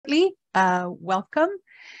welcome.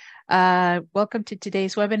 Welcome to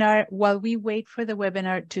today's webinar. While we wait for the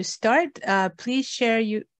webinar to start, please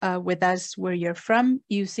share with us where you're from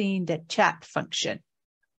using the chat function.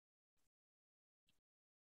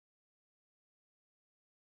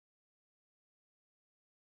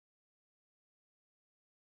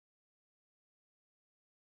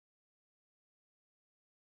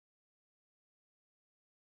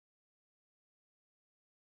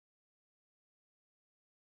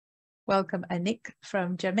 Welcome Anik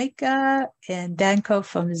from Jamaica and Danko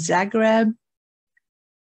from Zagreb.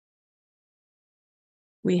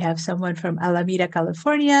 We have someone from Alameda,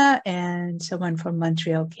 California, and someone from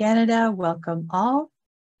Montreal, Canada. Welcome all.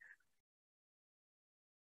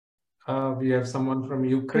 We have someone from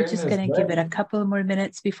Ukraine. We're just going to give it a couple more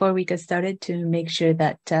minutes before we get started to make sure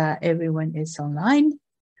that everyone is online.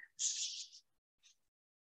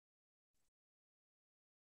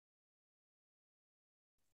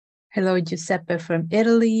 Hello, Giuseppe from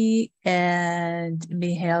Italy and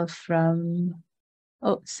Mihail from,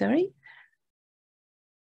 oh, sorry.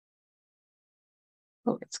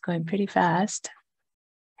 Oh, it's going pretty fast.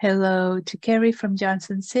 Hello to Kerry from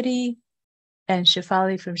Johnson City and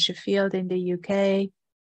Shafali from Sheffield in the UK.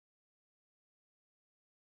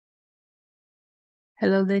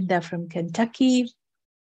 Hello, Linda from Kentucky.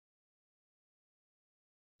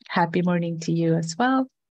 Happy morning to you as well.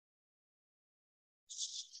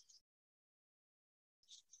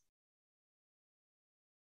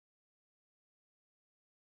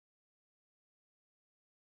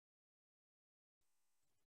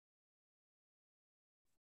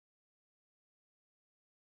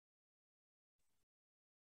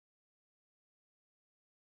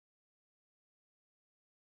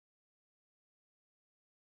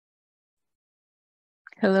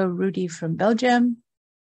 Hello, Rudy from Belgium.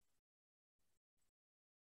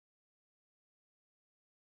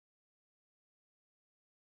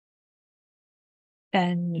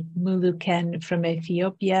 And Muluken from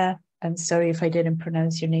Ethiopia. I'm sorry if I didn't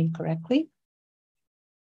pronounce your name correctly.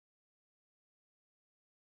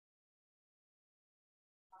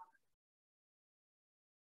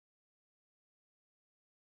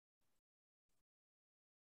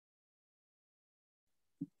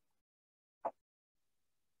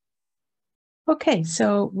 Okay,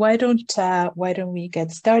 so why don't we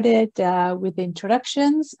get started with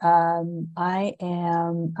introductions? My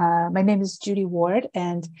name is Judy Ward,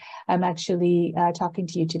 and I'm actually talking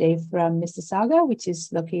to you today from Mississauga, which is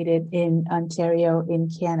located in Ontario in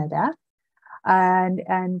Canada. And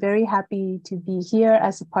I'm very happy to be here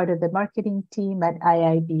as a part of the marketing team at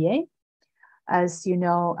IIBA. As you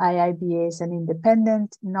know, IIBA is an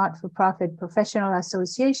independent, not-for-profit professional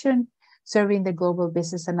association serving the global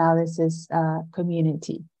business analysis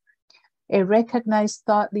community. A recognized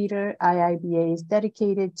thought leader, IIBA is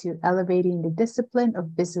dedicated to elevating the discipline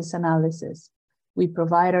of business analysis. We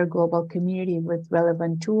provide our global community with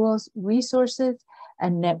relevant tools, resources,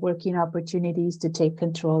 and networking opportunities to take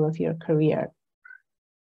control of your career.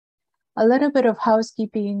 A little bit of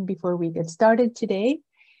housekeeping before we get started today.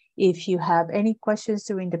 If you have any questions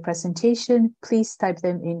during the presentation, please type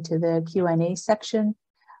them into the Q&A section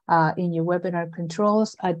in your webinar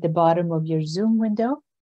controls at the bottom of your Zoom window.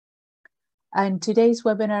 And today's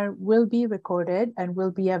webinar will be recorded and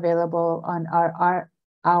will be available on our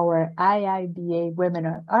IIBA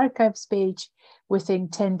webinar archives page within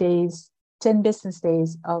 10 business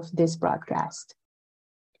days of this broadcast.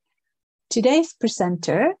 Today's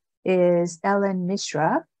presenter is Ellen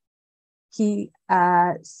Mishra. He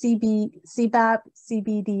CBAP,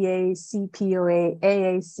 CBDA, CPOA,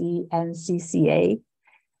 AAC, and CCA.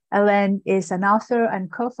 Ellen is an author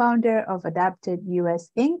and co-founder of Adaptive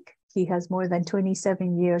US Inc. He has more than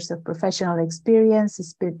 27 years of professional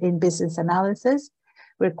experience in business analysis,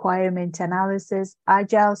 requirement analysis,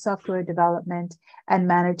 agile software development, and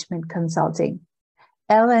management consulting.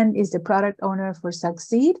 Ellen is the product owner for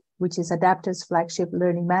Succeed, which is Adaptive's flagship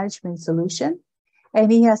learning management solution.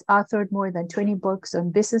 And he has authored more than 20 books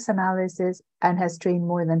on business analysis and has trained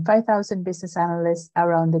more than 5,000 business analysts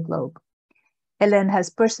around the globe. Ellen has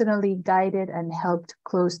personally guided and helped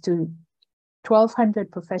close to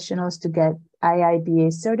 1,200 professionals to get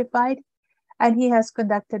IIBA certified, and he has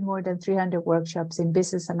conducted more than 300 workshops in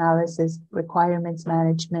business analysis, requirements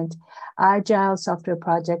management, agile software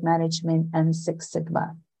project management, and Six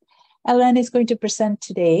Sigma. Ellen is going to present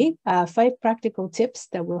today 5 practical tips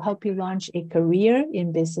that will help you launch a career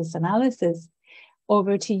in business analysis.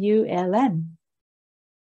 Over to you, Ellen.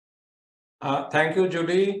 Thank you,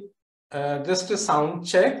 Judy. Just a sound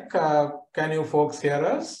check. Can you folks hear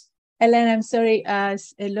us? Ellen, I'm sorry.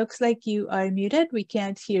 It looks like you are muted. We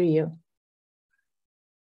can't hear you.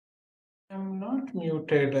 not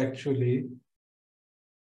muted, actually.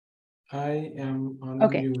 I am unmuted.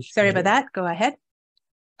 Okay, sorry about that. Go ahead.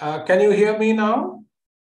 Can you hear me now?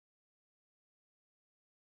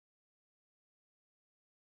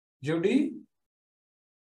 Judy?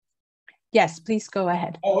 Yes, please go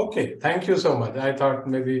ahead. Oh, okay. Thank you so much. I thought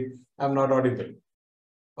maybe I'm not audible.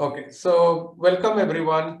 Okay, so welcome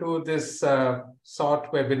everyone to this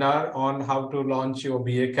short webinar on how to launch your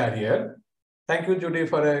BA career. Thank you, Judy,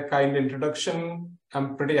 for a kind introduction.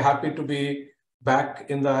 I'm pretty happy to be back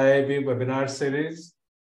in the IIBA webinar series.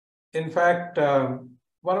 In fact,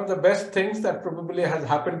 one of the best things that probably has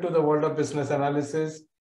happened to the world of business analysis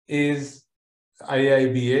is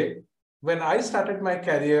IIBA. When I started my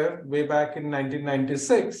career way back in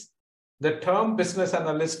 1996, the term business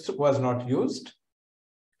analyst was not used.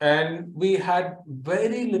 And we had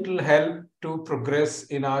very little help to progress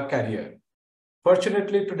in our career.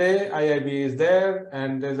 Fortunately, today, IIBA is there,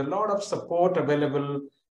 and there's a lot of support available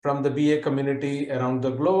from the BA community around the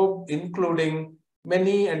globe, including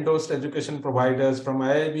many endorsed education providers from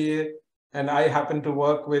IIBA. And I happen to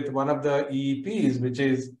work with one of the EEPs, which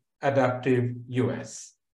is Adaptive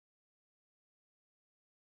US.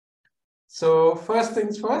 So first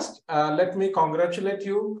things first, let me congratulate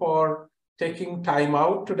you for taking time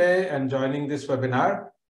out today and joining this webinar.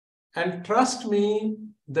 And trust me,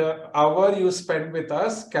 the hour you spend with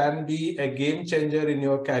us can be a game changer in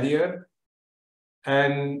your career.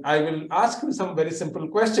 And I will ask you some very simple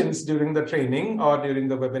questions during the training or during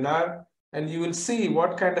the webinar, and you will see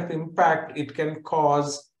what kind of impact it can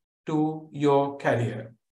cause to your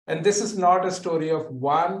career. And this is not a story of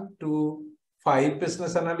 1 to 5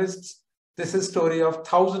 business analysts. This is a story of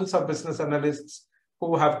thousands of business analysts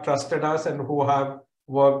who have trusted us and who have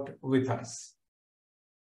worked with us.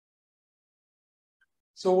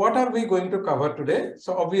 So what are we going to cover today?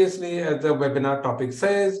 So obviously, as the webinar topic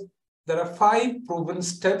says, there are 5 proven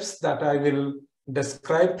steps that I will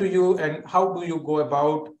describe to you, and how do you go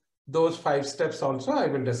about those 5 steps also I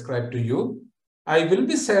will describe to you. I will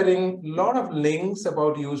be sharing a lot of links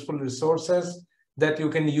about useful resources that you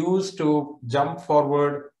can use to jump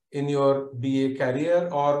forward in your BA career,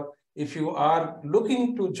 or if you are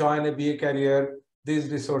looking to join a BA career, these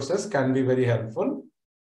resources can be very helpful.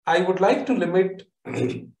 I would like to limit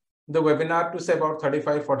the webinar to say about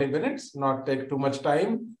 35-40 minutes, not take too much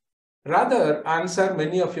time, rather answer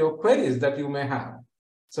many of your queries that you may have.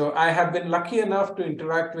 So I have been lucky enough to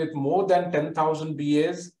interact with more than 10,000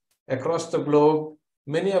 BAs across the globe.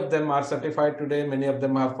 Many of them are certified today. Many of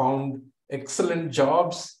them have found excellent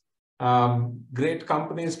jobs, great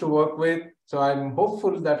companies to work with. So I'm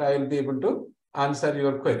hopeful that I will be able to answer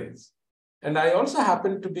your queries. And I also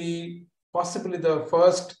happen to be possibly the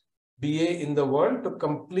first BA in the world to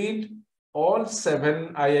complete all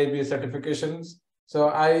 7 IIBA certifications. So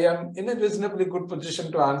I am in a reasonably good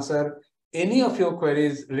position to answer any of your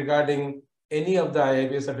queries regarding any of the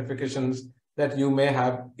IIBA certifications that you may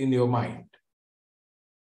have in your mind.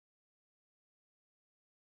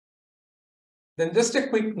 Then just a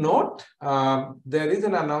quick note, there is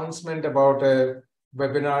an announcement about a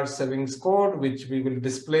webinar savings code, which we will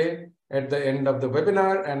display at the end of the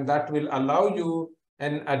webinar, and that will allow you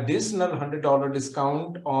an additional $100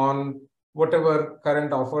 discount on whatever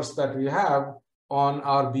current offers that we have on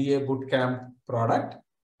our BA Bootcamp product,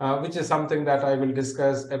 which is something that I will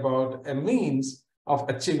discuss about a means of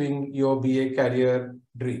achieving your BA career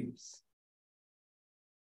dreams.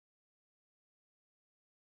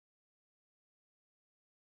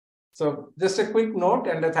 So just a quick note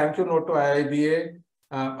and a thank you note to IIBA.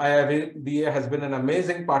 IIBA has been an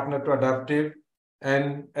amazing partner to Adaptive.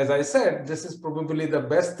 And as I said, this is probably the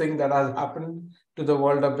best thing that has happened to the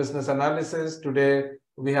world of business analysis. Today,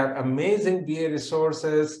 we have amazing BA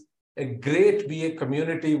resources, a great BA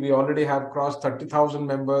community. We already have crossed 30,000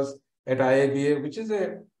 members at IIBA, which is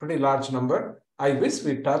a pretty large number. I wish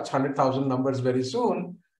we touch 100,000 numbers very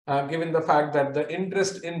soon, given the fact that the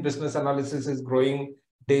interest in business analysis is growing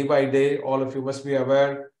day by day. All of you must be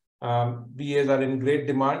aware, BAs are in great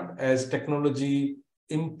demand as technology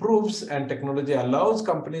improves and technology allows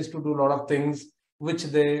companies to do a lot of things which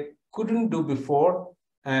they couldn't do before.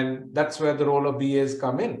 And that's where the role of BAs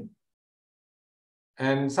come in.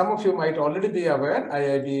 And some of you might already be aware,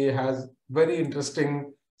 IIBA has very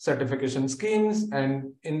interesting certification schemes.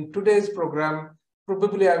 And in today's program,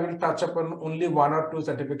 probably I will touch upon only 1 or 2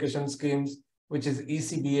 certification schemes, which is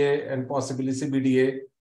ECBA and possibly CBDA.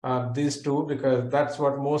 These 2, because that's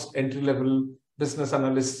what most entry-level business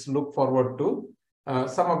analysts look forward to.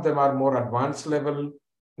 Some of them are more advanced level,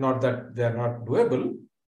 not that they're not doable,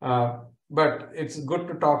 but it's good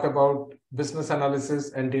to talk about business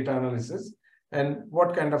analysis and data analysis. and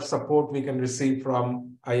what kind of support we can receive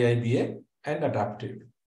from IIBA and Adaptive.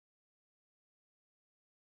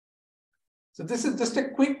 So this is just a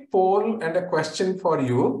quick poll and a question for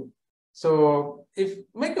you. So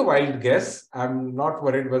make a wild guess. I'm not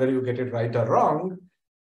worried whether you get it right or wrong.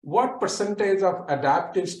 What percentage of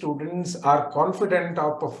adaptive students are confident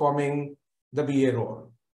of performing the BA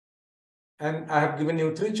role? And I have given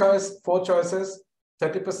you four choices,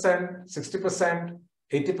 30%, 60%,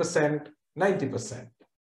 80%, 90%.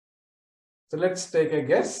 So let's take a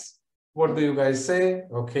guess. What do you guys say?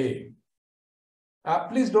 Okay.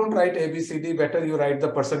 Please don't write ABCD. Better you write the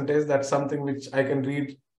percentage. That's something which I can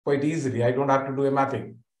read quite easily. I don't have to do a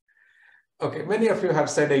mapping. Okay, many of you have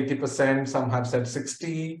said 80%, some have said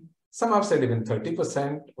 60%, some have said even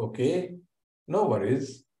 30%. Okay, no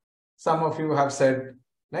worries. Some of you have said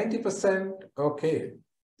 90%. Okay,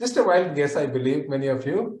 just a wild guess, I believe, many of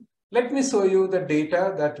you. Let me show you the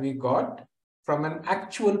data that we got from an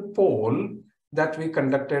actual poll that we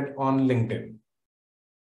conducted on LinkedIn.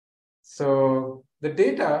 So the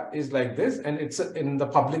data is like this, and it's in the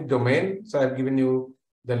public domain. So I've given you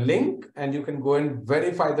the link, and you can go and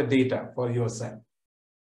verify the data for yourself.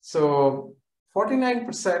 So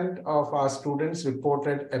 49% of our students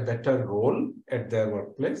reported a better role at their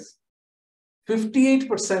workplace.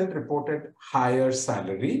 58% reported higher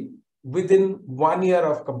salary within 1 year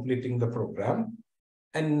of completing the program.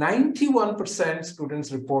 And 91%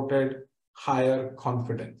 students reported higher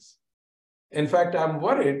confidence. In fact, I'm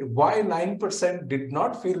worried why 9% did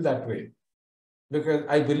not feel that way. Because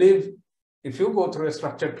I believe if you go through a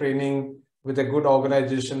structured training with a good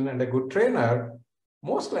organization and a good trainer,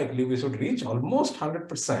 most likely we should reach almost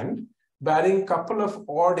 100%, barring a couple of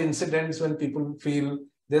odd incidents when people feel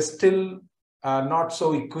they're still not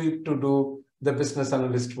so equipped to do the business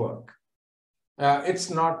analyst work. It's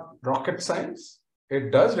not rocket science.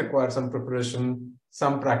 It does require some preparation,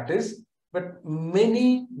 some practice, but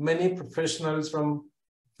many professionals from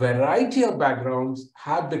variety of backgrounds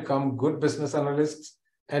have become good business analysts.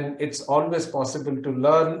 And it's always possible to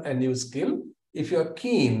learn a new skill if you're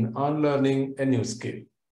keen on learning a new skill.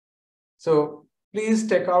 So please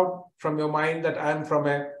take out from your mind that I'm from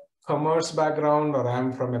a commerce background, or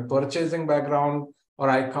I'm from a purchasing background, or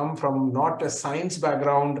I come from not a science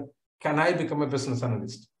background. Can I become a business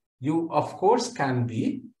analyst? You, of course, can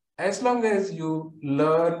be, as long as you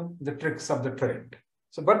learn the tricks of the trade.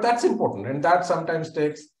 So, but that's important. And that sometimes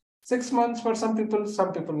takes 6 months for some people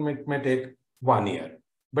may take 1 year.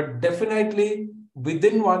 But definitely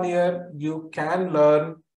within 1 year, you can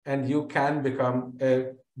learn and you can become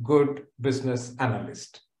a good business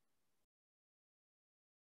analyst.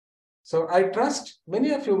 So I trust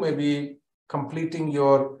many of you may be completing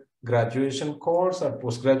your graduation course or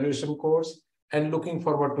post-graduation course and looking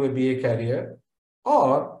forward to a BA career.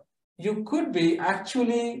 Or you could be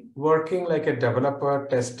actually working like a developer,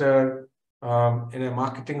 tester, in a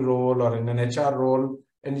marketing role or in an HR role,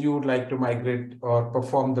 and you would like to migrate or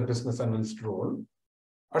perform the business analyst role.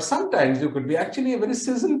 Or sometimes you could be actually a very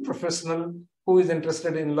seasoned professional who is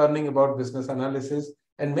interested in learning about business analysis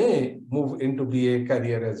and may move into BA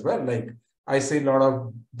career as well. Like I see a lot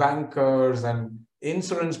of bankers and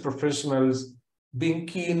insurance professionals being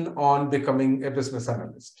keen on becoming a business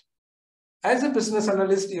analyst. As a business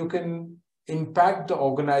analyst, you can impact the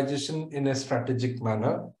organization in a strategic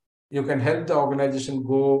manner. You can help the organization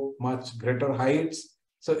go much greater heights.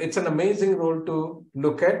 So it's an amazing role to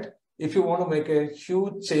look at if you want to make a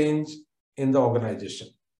huge change in the organization.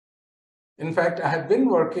 In fact, I have been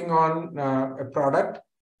working on a product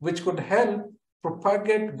which could help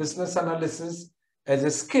propagate business analysis as a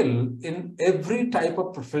skill in every type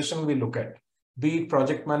of profession we look at, be it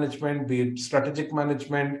project management, be it strategic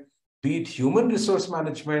management, be it human resource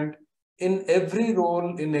management. In every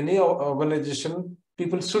role in any organization,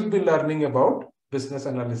 people should be learning about business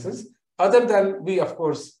analysis. Other than we, of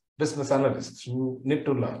course, business analysts who need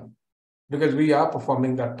to learn because we are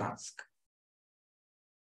performing that task.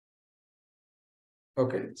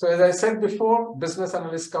 Okay, so as I said before, business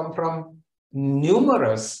analysts come from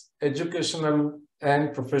numerous educational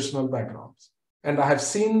and professional backgrounds. And I have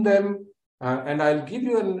seen them, and I'll give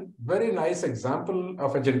you a very nice example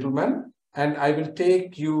of a gentleman, and I will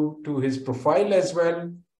take you to his profile as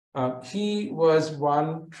well. He was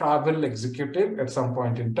one travel executive at some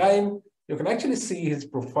point in time. You can actually see his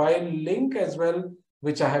profile link as well,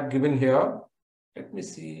 which I have given here. Let me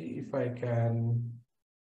see if I can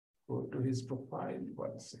go to his profile.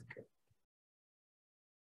 1 second.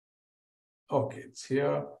 Okay, it's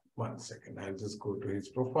here. 1 second. I'll just go to his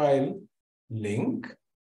profile link.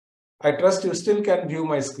 I trust you still can view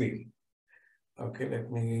my screen. Okay, let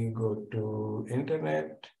me go to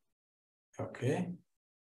internet. Okay.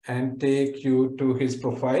 And take you to his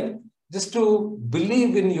profile, just to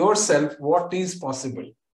believe in yourself what is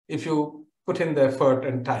possible if you put in the effort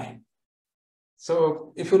and time.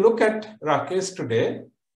 So if you look at Rakesh today,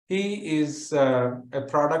 he is a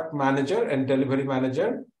product manager and delivery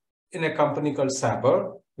manager in a company called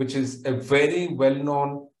Sabre, which is a very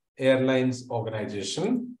well-known airlines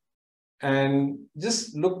organization. And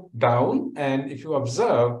just look down, and if you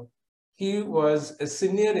observe, he was a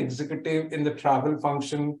senior executive in the travel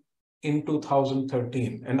function in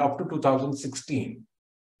 2013 and up to 2016.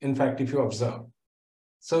 In fact, if you observe.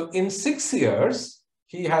 So in 6 years,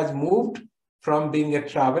 he has moved from being a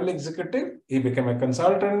travel executive, he became a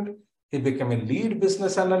consultant, he became a lead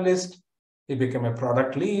business analyst, he became a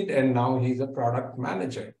product lead, and now he's a product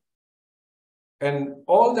manager. And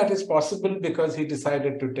all that is possible because he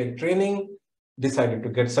decided to take training, decided to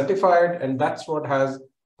get certified, and that's what has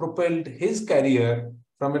propelled his career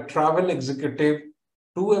from a travel executive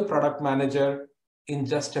to a product manager in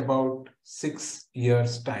just about 6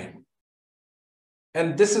 years' time.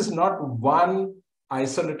 And this is not one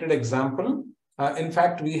isolated example. In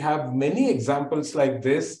fact, we have many examples like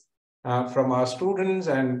this from our students,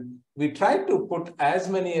 and we try to put as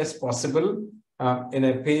many as possible in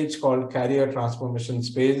a page called Career Transformation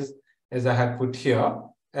Space, as I have put here.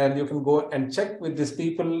 And you can go and check with these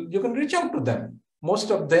people. You can reach out to them. Most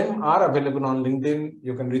of them are available on LinkedIn.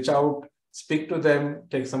 You can reach out, speak to them,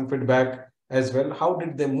 take some feedback as well. How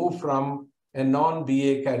did they move from a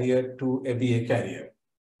non-BA career to a BA career?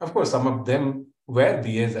 Of course, some of them were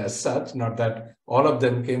BAs as such, not that all of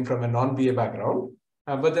them came from a non-BA background,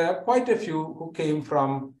 but there are quite a few who came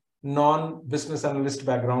from non-business analyst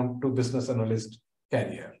background to business analyst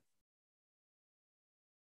career.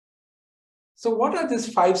 So what are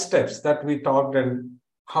these 5 steps that we talked, and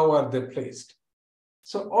how are they placed?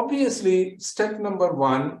 So obviously, step number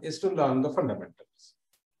 1 is to learn the fundamentals.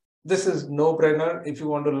 This is no-brainer. If you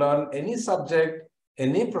want to learn any subject,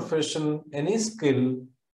 any profession, any skill,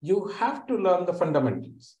 you have to learn the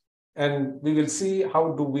fundamentals. And we will see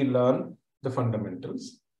how do we learn the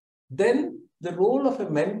fundamentals. Then the role of a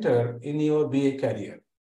mentor in your BA career.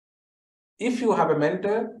 If you have a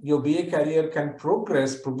mentor, your BA career can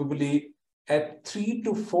progress probably at 3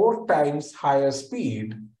 to 4 times higher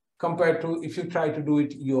speed compared to if you try to do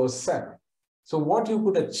it yourself. So what you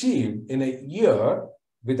could achieve in a year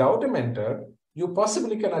without a mentor, you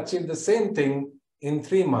possibly can achieve the same thing in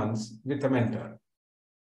 3 months with a mentor.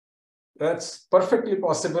 That's perfectly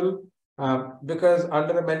possible because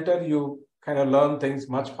under a mentor, you kind of learn things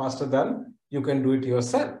much faster than you can do it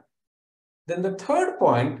yourself. Then the third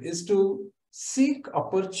point is to seek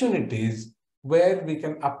opportunities where we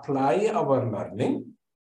can apply our learning,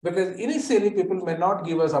 because initially people may not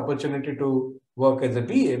give us opportunity to work as a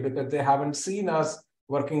BA because they haven't seen us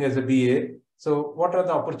working as a BA. So what are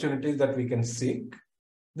the opportunities that we can seek?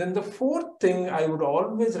 Then the fourth thing I would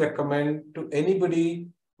always recommend to anybody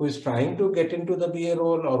who is trying to get into the BA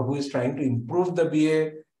role or who is trying to improve the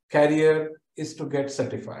BA career is to get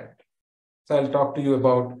certified. So I'll talk to you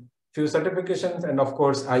about few certifications, and of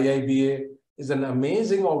course, IIBA is an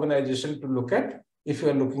amazing organization to look at if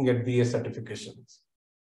you're looking at BA certifications.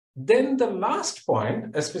 Then the last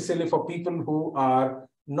point, especially for people who are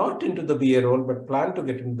not into the BA role but plan to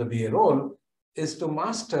get into the BA role, is to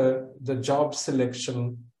master the job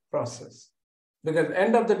selection process. Because at the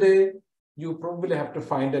end of the day, you probably have to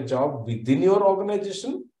find a job within your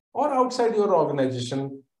organization or outside your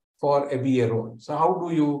organization for a BA role. So how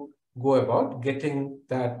do you go about getting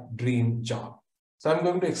that dream job? So I'm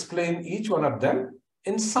going to explain each one of them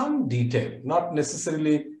in some detail, not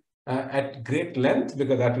necessarily at great length,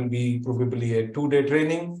 because that will be probably a 2-day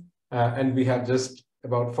training, and we have just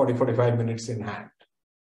about 40-45 minutes in hand.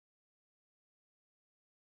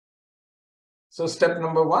 So step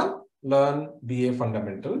number 1, learn BA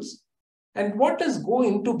fundamentals. And what does go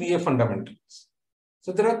into BA fundamentals?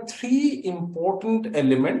 So there are 3 important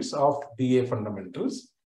elements of BA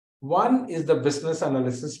fundamentals. One is the business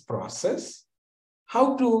analysis process,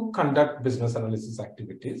 how to conduct business analysis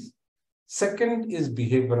activities. Second is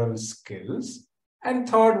behavioral skills. And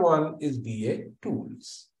third one is BA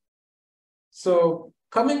tools. So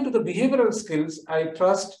coming to the behavioral skills, I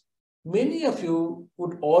trust many of you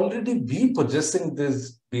would already be possessing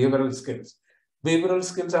these behavioral skills. Behavioral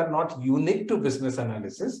skills are not unique to business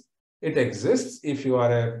analysis. It exists if you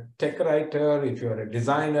are a tech writer, if you are a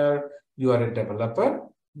designer, you are a developer.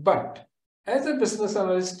 But as a business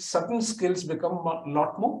analyst, certain skills become a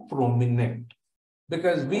lot more prominent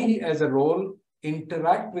because we as a role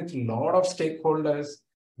interact with a lot of stakeholders.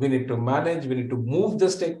 We need to manage, we need to move the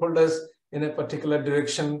stakeholders in a particular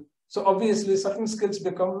direction. So obviously, certain skills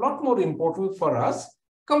become a lot more important for us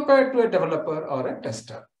compared to a developer or a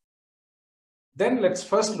tester. Then let's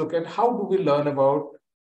first look at how do we learn about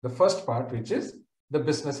the first part, which is the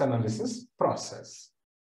business analysis process.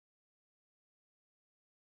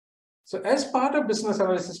 So as part of business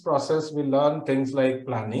analysis process, we learn things like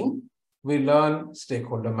planning, we learn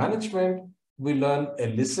stakeholder management, we learn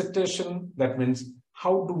elicitation. That means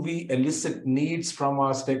how do we elicit needs from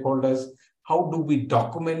our stakeholders? How do we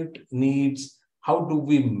document needs? How do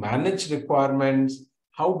we manage requirements?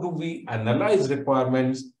 How do we analyze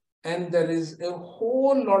requirements? And there is a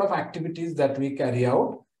whole lot of activities that we carry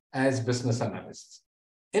out as business analysts.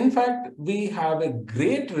 In fact, we have a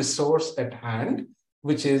great resource at hand,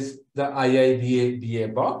 which is the IIBA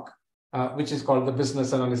BA which is called the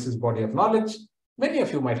Business Analysis Body of Knowledge. Many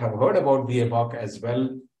of you might have heard about BA as well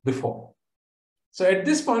before. So at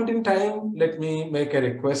this point in time, let me make a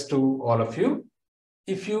request to all of you.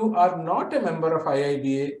 If you are not a member of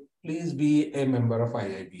IIBA, please be a member of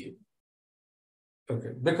IIBA.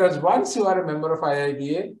 Okay, because once you are a member of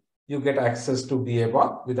IIBA, you get access to BA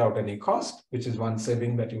without any cost, which is one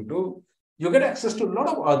saving that you do. You get access to a lot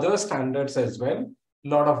of other standards as well, a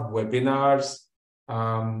lot of webinars.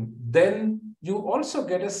 Then you also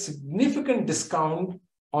get a significant discount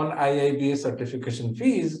on IIBA certification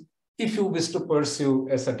fees if you wish to pursue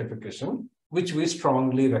a certification, which we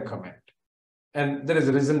strongly recommend. And there is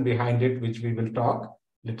a reason behind it, which we will talk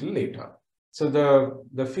a little later. So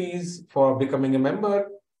the fees for becoming a member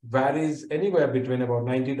varies anywhere between about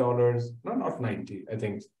 $90, no, not 90, I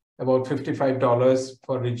think about $55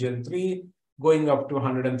 for region 3, going up to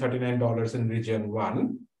 $139 in region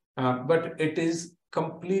 1. But it is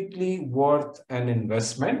completely worth an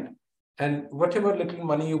investment. And whatever little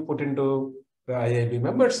money you put into the IIB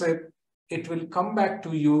membership, it will come back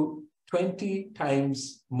to you 20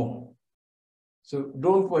 times more. So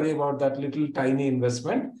don't worry about that little tiny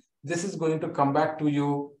investment. This is going to come back to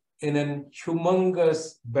you in a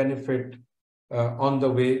humongous benefit on the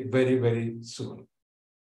way very, very soon.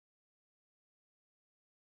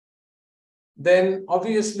 Then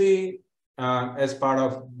obviously, as part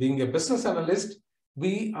of being a business analyst,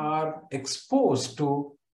 we are exposed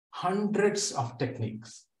to hundreds of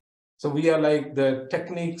techniques. So we are like the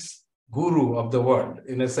techniques guru of the world,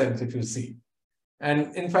 in a sense, if you see.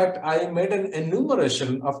 And in fact, I made an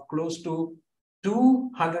enumeration of close to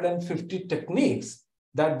 250 techniques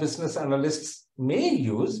that business analysts may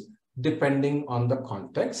use depending on the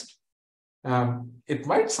context. It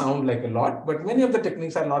might sound like a lot, but many of the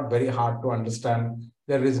techniques are not very hard to understand.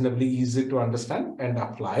 They're reasonably easy to understand and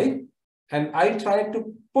apply. And I tried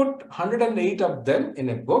to put 108 of them in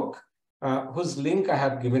a book, whose link I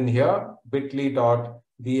have given here,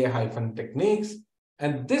 bit.ly.ba-techniques.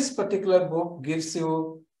 And this particular book gives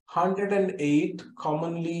you 108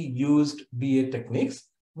 commonly used BA techniques,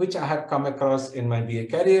 which I have come across in my BA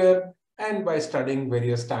career and by studying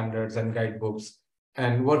various standards and guidebooks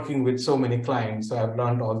and working with so many clients. So I've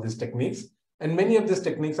learned all these techniques. And many of these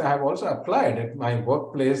techniques I have also applied at my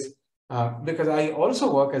workplace because I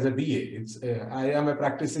also work as a BA. I am a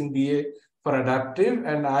practicing BA for Adaptive,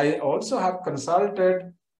 and I also have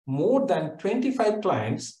consulted more than 25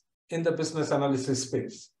 clients in the business analysis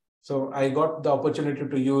space. So I got the opportunity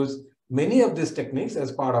to use many of these techniques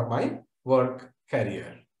as part of my work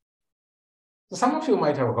career. So some of you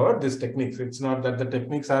might have heard these techniques. It's not that the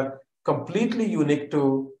techniques are completely unique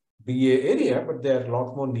to BA area, but they are a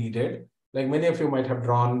lot more needed. Like many of you might have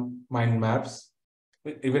drawn mind maps.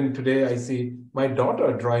 Even today, I see my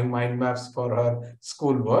daughter drawing mind maps for her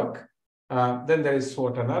schoolwork. Then there is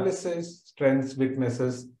SWOT analysis, strengths,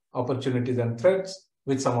 weaknesses, opportunities, and threats,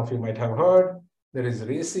 which some of you might have heard. There is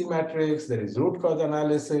RACI matrix, there is root cause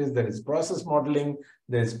analysis, there is process modeling,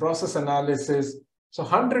 there is process analysis. So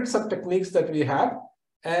hundreds of techniques that we have.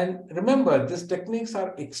 And remember, these techniques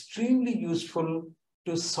are extremely useful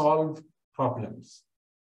to solve problems.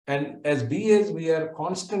 And as BAs, we are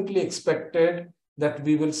constantly expected that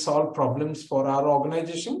we will solve problems for our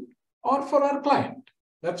organization or for our client.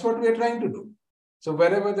 That's what we are trying to do. So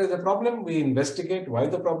wherever there's a problem, we investigate why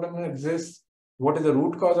the problem exists, what is the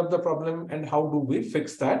root cause of the problem, and how do we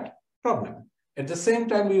fix that problem. At the same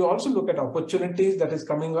time, we also look at opportunities that is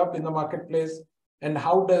coming up in the marketplace and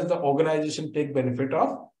how does the organization take benefit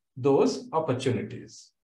of those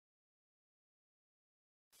opportunities.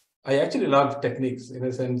 I actually love techniques in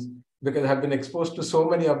a sense because I have been exposed to so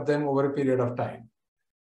many of them over a period of time.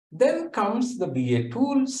 Then comes the BA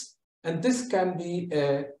tools, and this can be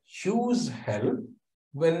a huge help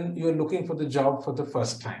when you're looking for the job for the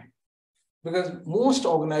first time. Because most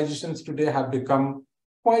organizations today have become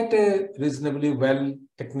quite a reasonably well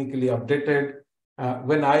technically updated.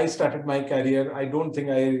 When I started my career, I don't think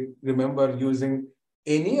I remember using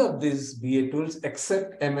any of these BA tools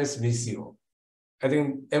except MSVCO. I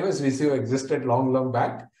think MSVCO existed long, long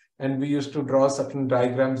back, and we used to draw certain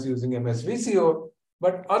diagrams using MSVCO.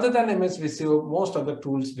 But other than MSVCO, most other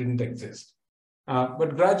tools didn't exist.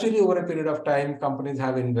 But gradually, over a period of time, companies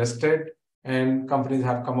have invested and companies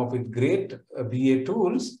have come up with great BA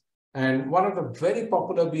tools. And one of the very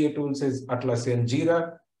popular BA tools is Atlassian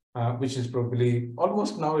Jira, which is probably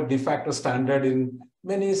almost now a de facto standard in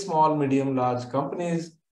many small, medium, large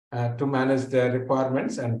companies to manage their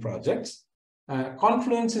requirements and projects.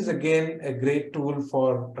 Confluence is again a great tool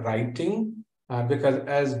for writing because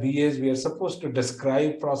as BAs, we are supposed to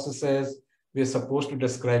describe processes, we are supposed to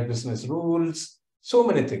describe business rules, so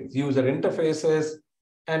many things, user interfaces,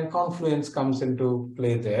 and Confluence comes into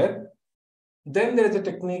play there. Then there is a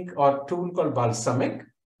technique or tool called Balsamic,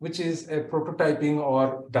 which is a prototyping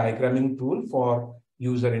or diagramming tool for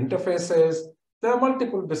user interfaces. There are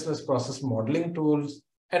multiple business process modeling tools,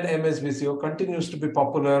 and MSVCO continues to be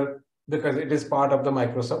popular because it is part of the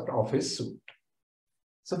Microsoft Office suite.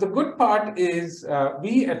 So the good part is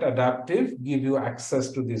we at Adaptive give you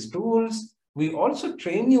access to these tools. We also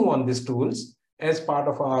train you on these tools as part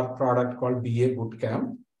of our product called BA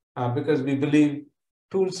Bootcamp because we believe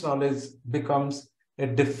tools knowledge becomes a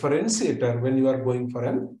differentiator when you are going for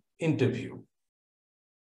an interview.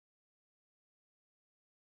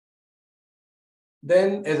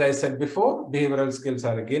 Then, as I said before, behavioral skills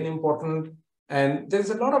are again important. And there's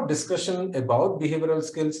a lot of discussion about behavioral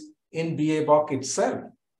skills in BA BOK itself.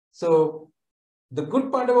 So the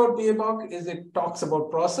good part about BA BOK is it talks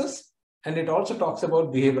about process and it also talks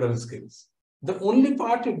about behavioral skills. The only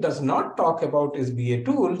part it does not talk about is BA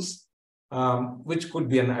tools, which could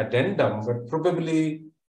be an addendum, but probably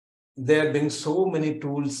there being so many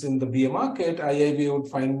tools in the BA market, IIBA would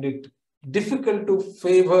find it difficult to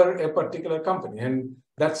favor a particular company. And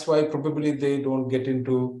that's why probably they don't get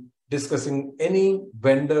into discussing any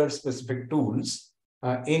vendor-specific tools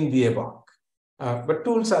in BA BOK. But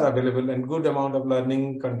tools are available and good amount of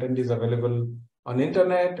learning content is available on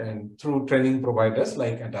internet and through training providers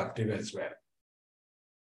like Adaptive as well.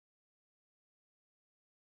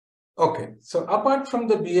 Okay, so apart from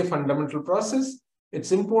the BA fundamental process,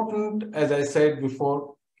 it's important, as I said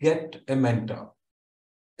before, get a mentor.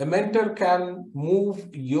 A mentor can move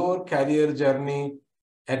your career journey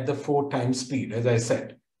at the 4x speed, as I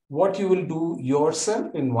said. What you will do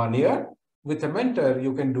yourself in 1 year, with a mentor,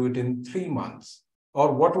 you can do it in 3 months.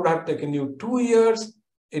 Or what would have taken you 2 years,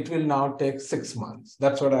 it will now take 6 months.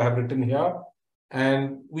 That's what I have written here.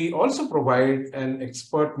 And we also provide an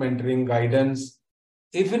expert mentoring guidance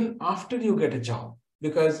even after you get a job.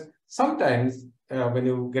 Because sometimes when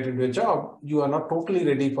you get into a job, you are not totally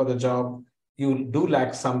ready for the job. You do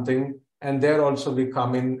lack something. And there also we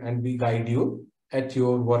come in and we guide you at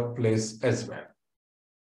your workplace as well.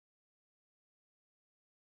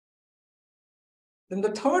 Then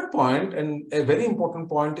the third point, and a very important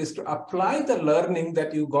point, is to apply the learning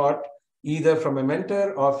that you got either from a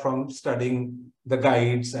mentor or from studying the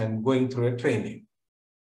guides and going through a training.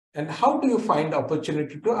 And how do you find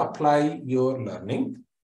opportunity to apply your learning?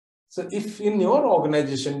 So if in your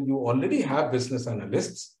organization you already have business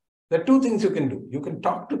analysts, there are 2 things you can do. You can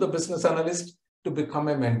talk to the business analyst to become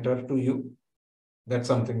a mentor to you. That's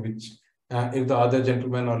something which, if the other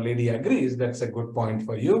gentleman or lady agrees, that's a good point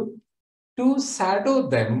for you. To shadow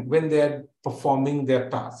them when they are performing their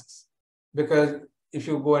tasks. Because if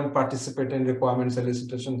you go and participate in requirement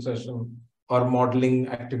solicitation session or modeling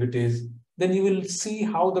activities, then you will see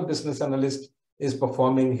how the business analyst is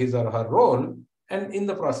performing his or her role. And in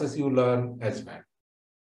the process, you learn as well.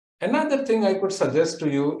 Another thing I could suggest to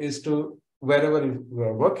you is to, wherever you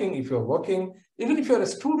are working, if you're working, even if you're a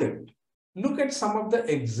student, look at some of the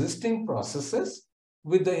existing processes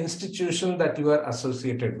with the institution that you are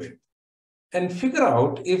associated with and figure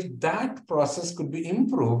out if that process could be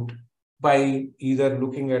improved by either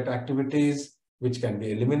looking at activities which can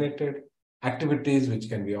be eliminated, activities which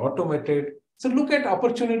can be automated. So look at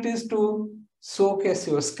opportunities to showcase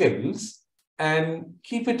your skills and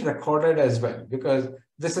keep it recorded as well, because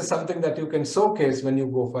this is something that you can showcase when you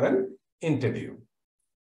go for an interview.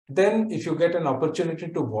 Then if you get an opportunity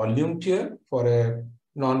to volunteer for a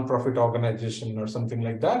non-profit organization or something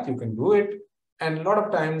like that, you can do it. And a lot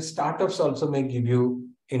of times startups also may give you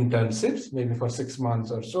internships, maybe for 6 months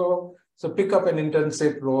or so. So pick up an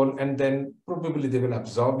internship role and then probably they will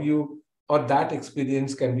absorb you, or that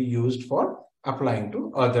experience can be used for applying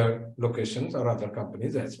to other locations or other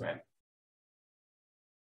companies as well.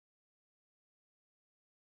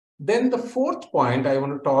 Then the fourth point I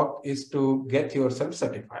want to talk is to get yourself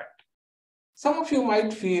certified. Some of you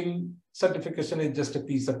might feel certification is just a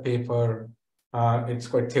piece of paper. It's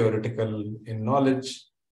quite theoretical in knowledge.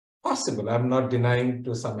 Possible, I'm not denying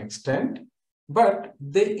to some extent, but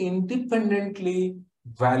they independently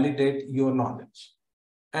validate your knowledge.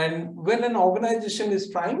 And when an organization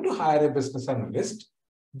is trying to hire a business analyst,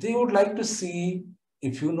 they would like to see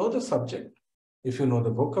if you know the subject, if you know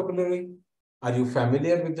the vocabulary, are you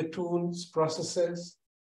familiar with the tools, processes,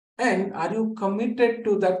 and are you committed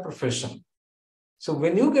to that profession? So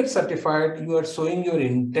when you get certified, you are showing your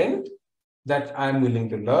intent that I'm willing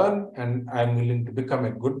to learn and I'm willing to become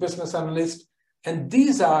a good business analyst. And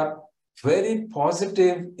these are very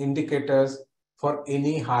positive indicators for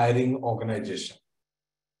any hiring organization.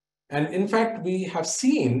 And in fact, we have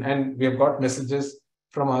seen, and we have got messages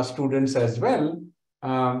from our students as well,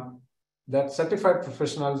 that certified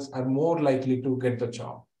professionals are more likely to get the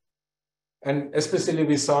job. And especially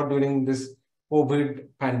we saw during this COVID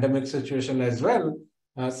pandemic situation as well,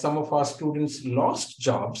 some of our students lost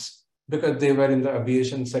jobs because they were in the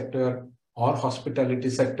aviation sector or hospitality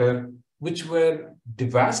sector, which were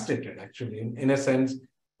devastated actually. In a sense,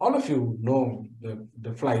 all of you know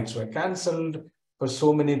the flights were canceled for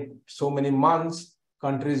so many months,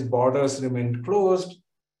 countries' borders remained closed,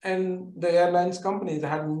 and the airlines companies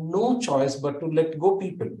had no choice but to let go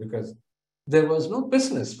people because there was no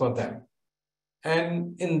business for them.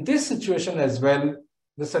 And in this situation as well,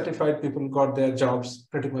 the certified people got their jobs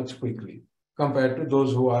pretty much quickly compared to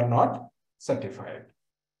those who are not certified.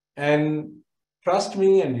 And trust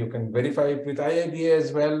me, and you can verify it with IIBA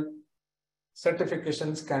as well,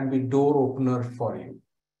 certifications can be door opener for you.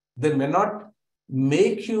 They may not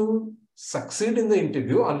make you succeed in the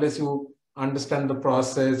interview unless you understand the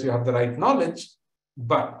process, you have the right knowledge,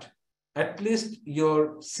 but at least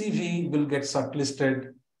your CV will get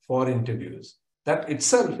shortlisted for interviews. That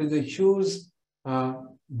itself is a huge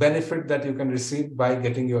benefit that you can receive by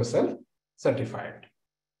getting yourself certified.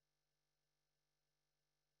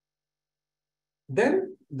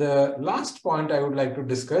 Then the last point I would like to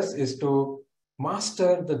discuss is to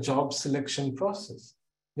master the job selection process.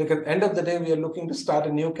 Because at the end of the day, we are looking to start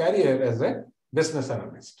a new career as a business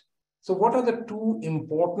analyst. So what are the two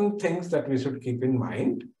important things that we should keep in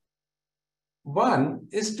mind? One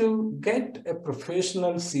is to get a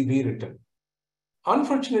professional CV written.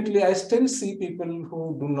 Unfortunately, I still see people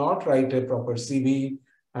who do not write a proper CV.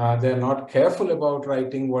 They're not careful about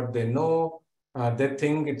writing what they know. They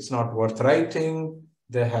think it's not worth writing.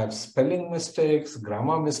 They have spelling mistakes,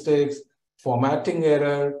 grammar mistakes, formatting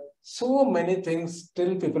error, so many things.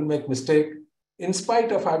 Still people make mistake in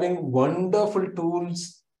spite of having wonderful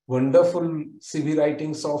tools, wonderful CV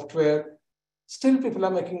writing software. Still people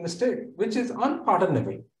are making mistake, which is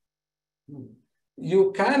unpardonable.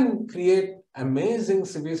 You can create amazing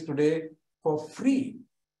CVs today for free.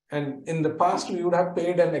 And in the past, we would have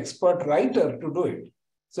paid an expert writer to do it.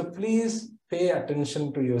 So please pay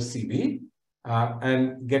attention to your CV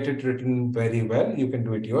and get it written very well. You can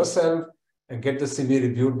do it yourself and get the CV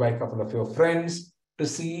reviewed by a couple of your friends to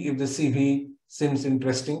see if the CV seems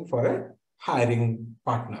interesting for a hiring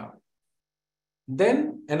partner.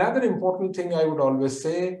 Then another important thing I would always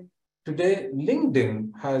say, today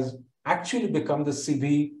LinkedIn has actually become the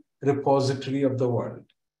CV repository of the world.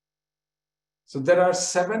 So there are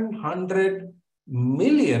 700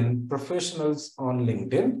 million professionals on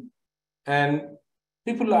LinkedIn, and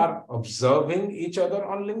people are observing each other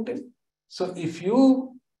on LinkedIn. So if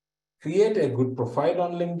you create a good profile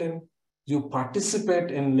on LinkedIn, you participate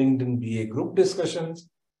in LinkedIn BA group discussions,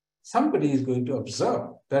 somebody is going to observe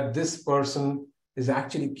that this person is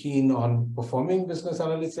actually keen on performing business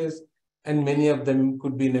analysis, and many of them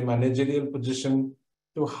could be in a managerial position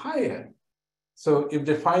to hire. So if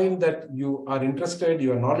they find that you are interested,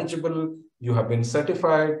 you are knowledgeable, you have been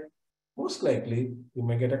certified, most likely you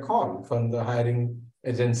may get a call from the hiring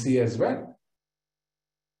agency as well.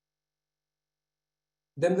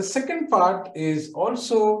 Then the second part is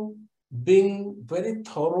also being very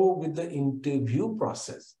thorough with the interview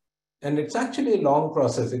process. And it's actually a long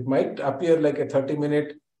process. It might appear like a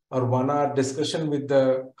 30-minute or 1-hour discussion with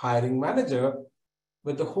the hiring manager,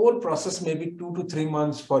 but the whole process may be 2 to 3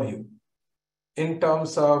 months for you in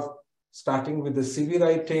terms of starting with the CV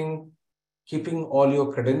writing, keeping all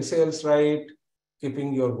your credentials right,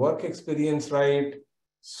 keeping your work experience right,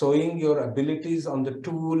 showing your abilities on the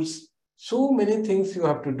tools. So many things you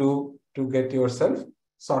have to do to get yourself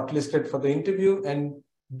shortlisted for the interview and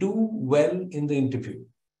do well in the interview.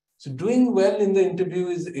 So doing well in the interview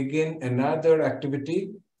is again another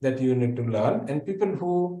activity that you need to learn. And people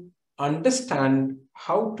who understand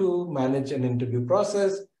how to manage an interview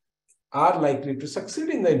process are likely to succeed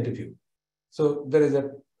in the interview. So there is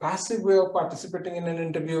a passive way of participating in an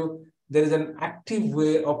interview. There is an active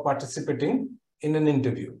way of participating in an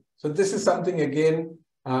interview. So this is something, again,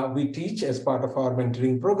 we teach as part of our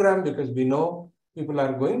mentoring program, because we know people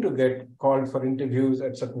are going to get called for interviews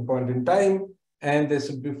at a certain point in time, and they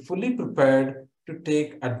should be fully prepared to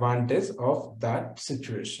take advantage of that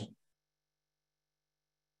situation.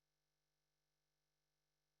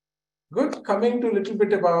 Good. Coming to a little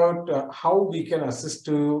bit about how we can assist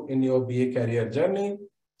you in your BA career journey.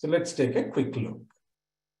 So let's take a quick look.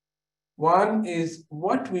 One is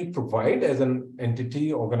what we provide as an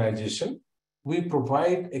entity organization. We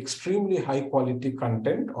provide extremely high quality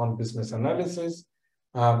content on business analysis.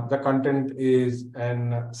 The content is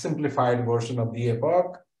a simplified version of BA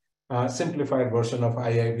Book, simplified version of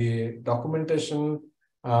IIBA documentation.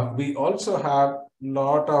 We also have a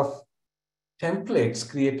lot of templates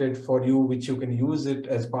created for you, which you can use it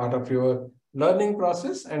as part of your learning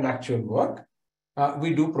process and actual work.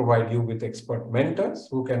 We do provide you with expert mentors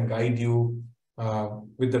who can guide you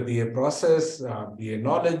with the BA process, BA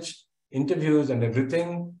knowledge, interviews and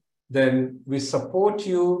everything. Then we support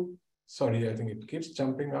you. Sorry, I think it keeps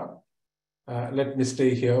jumping up. Let me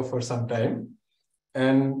stay here for some time.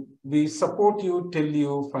 And we support you till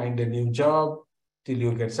you find a new job, till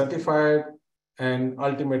you get certified, and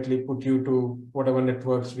ultimately put you to whatever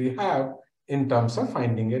networks we have in terms of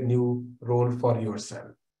finding a new role for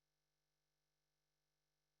yourself.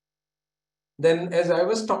 Then, as I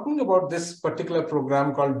was talking about this particular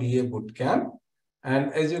program called BA Bootcamp,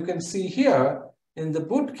 and as you can see here, in the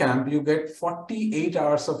bootcamp, you get 48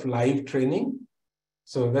 hours of live training.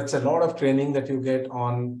 So that's a lot of training that you get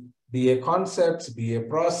on BA concepts, BA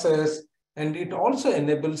process, and it also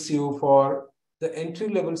enables you for the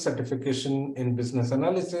entry-level certification in business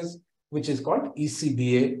analysis, which is called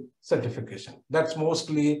ECBA certification. That's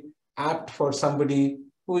mostly apt for somebody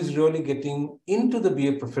who is really getting into the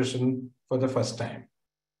BA profession for the first time.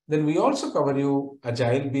 Then we also cover you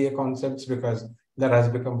agile BA concepts, because that has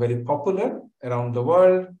become very popular around the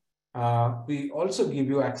world. We also give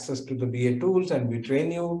you access to the BA tools, and we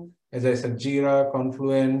train you, as I said, Jira,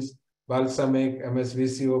 Confluence, Balsamic,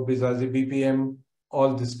 MSVCO, Bizazi, BPM,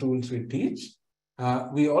 all these tools we teach.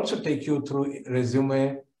 We also take you through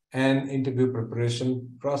resume and interview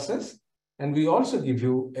preparation process. And we also give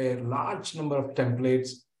you a large number of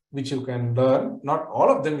templates which you can learn. Not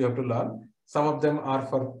all of them you have to learn. Some of them are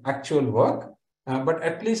for actual work, but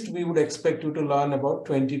at least we would expect you to learn about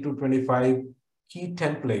 20 to 25 key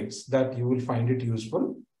templates that you will find it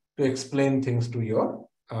useful to explain things to your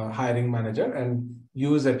hiring manager and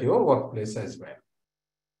use at your workplace as well.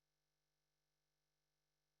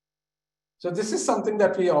 So this is something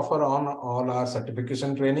that we offer on all our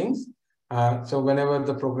certification trainings. So whenever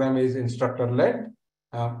the program is instructor-led,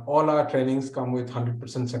 all our trainings come with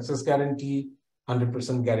 100% success guarantee,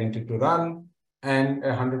 100% guarantee to run, and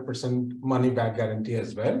a 100% money back guarantee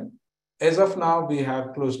as well. As of now, we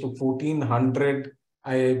have close to 1,400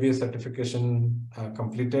 IIBA certification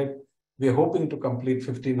completed. We're hoping to complete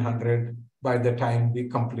 1,500 by the time we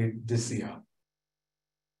complete this year.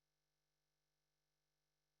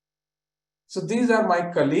 So these are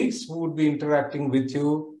my colleagues who would be interacting with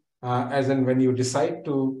you as and when you decide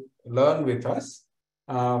to learn with us.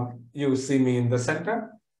 You see me in the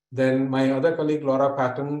center. Then my other colleague, Laura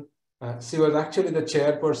Patton, she was actually the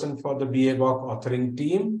chairperson for the BA Book authoring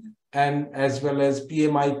team, and as well as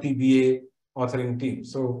PMI PBA authoring team.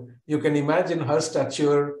 So you can imagine her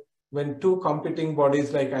stature when two competing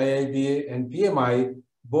bodies like IIBA and PMI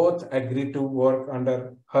both agree to work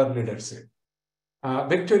under her leadership.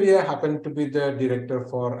 Victoria happened to be the director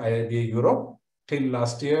for IIBA Europe till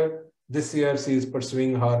last year. This year, she is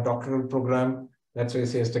pursuing her doctoral program. That's why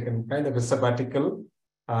she has taken kind of a sabbatical.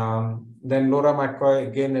 Then Laura McCoy,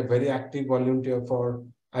 again, a very active volunteer for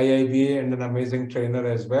IIBA and an amazing trainer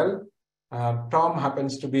as well. Tom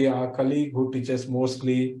happens to be our colleague who teaches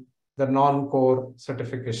mostly the non-core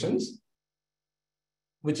certifications,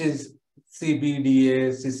 which is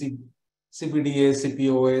CBDA, CPDA,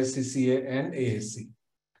 CPOA, CCA, and AAC.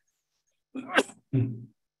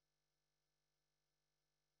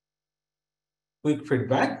 Quick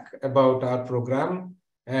feedback about our program,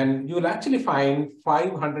 and you'll actually find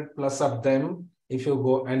 500 plus of them if you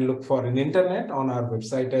go and look for an internet on our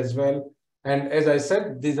website as well. And as I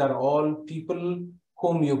said, these are all people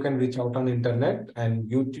whom you can reach out on internet and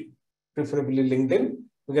YouTube, preferably LinkedIn,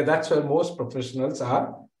 because that's where most professionals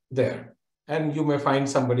are there. And you may find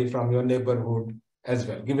somebody from your neighborhood as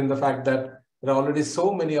well. Given the fact that there are already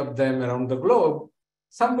so many of them around the globe,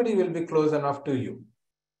 somebody will be close enough to you.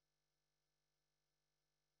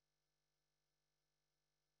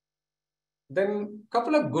 Then a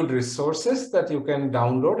couple of good resources that you can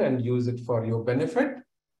download and use it for your benefit.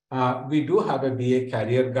 We do have a BA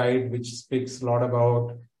career guide, which speaks a lot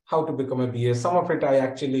about how to become a BA. Some of it I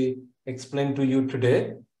actually explained to you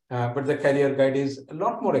today, but the career guide is a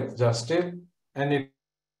lot more exhaustive, and it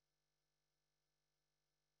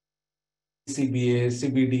CBA,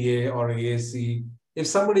 CBDA, or AAC. If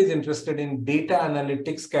somebody is interested in data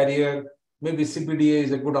analytics career, maybe CBDA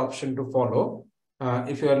is a good option to follow.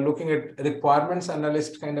 If you are looking at requirements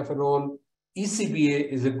analyst kind of a role, ECBA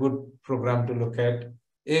is a good program to look at.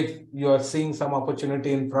 If you are seeing some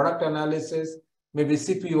opportunity in product analysis, maybe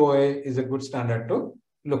CPOA is a good standard to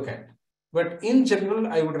look at. But in general,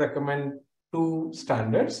 I would recommend two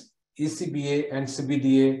standards, ECBA and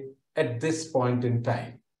CBDA at this point in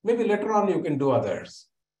time. Maybe later on you can do others.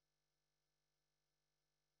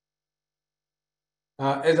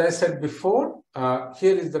 As I said before,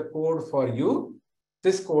 here is the code for you.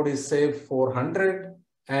 This code is SAVE400,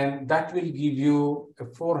 and that will give you a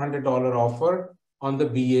 $400 offer on the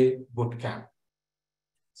BA Bootcamp.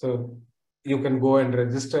 So you can go and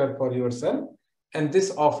register for yourself, and this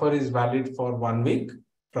offer is valid for 1 week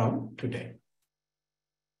from today.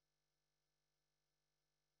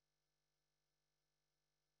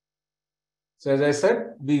 So as I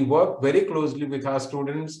said, we work very closely with our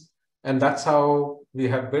students, and that's how we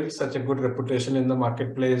have built such a good reputation in the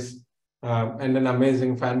marketplace, and an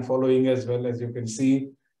amazing fan following as well, as you can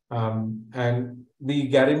see. And we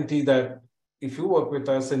guarantee that if you work with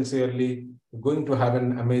us sincerely, you're going to have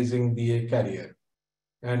an amazing BA career.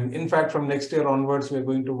 And in fact, from next year onwards, we're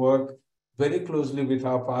going to work very closely with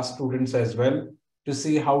our past students as well to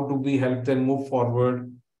see how do we help them move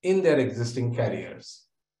forward in their existing careers.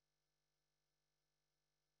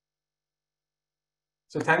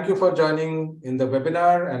 So thank you for joining in the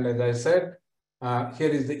webinar. And as I said, here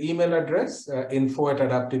is the email address,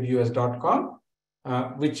 info@adaptiveus.com,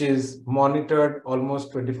 which is monitored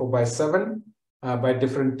almost 24/7 by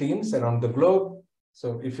different teams around the globe.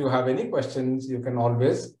 So if you have any questions, you can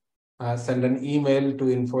always send an email to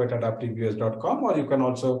info@adaptiveus.com, or you can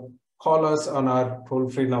also call us on our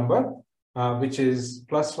toll-free number, which is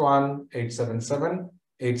 +1 877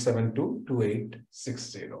 872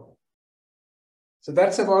 2860. So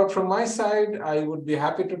that's about from my side. I would be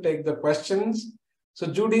happy to take the questions. So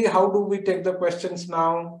Judy, how do we take the questions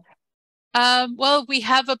now? Well, we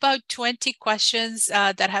have about 20 questions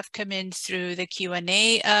that have come in through the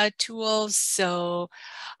Q&A tools. So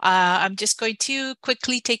I'm just going to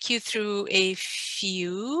quickly take you through a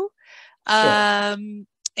few. Sure.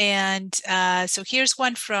 So here's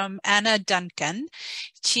one from Anna Duncan.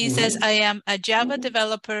 She says, I am a Java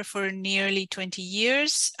developer for nearly 20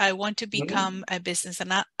 years. I want to become a business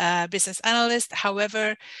analyst.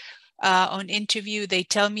 However, on interview, they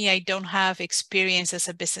tell me I don't have experience as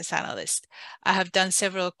a business analyst. I have done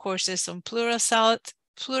several courses on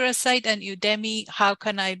Pluralsight and Udemy. How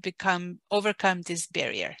can I overcome this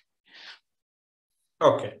barrier?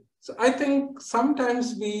 Okay. So I think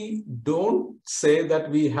sometimes we don't say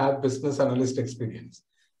that we have business analyst experience.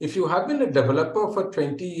 If you have been a developer for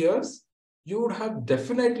 20 years, you would have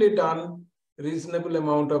definitely done a reasonable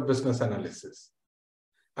amount of business analysis.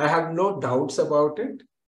 I have no doubts about it.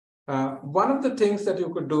 One of the things that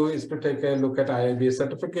you could do is to take a look at IIBA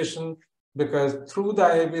certification, because through the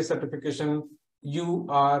IIBA certification, you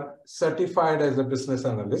are certified as a business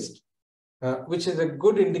analyst, which is a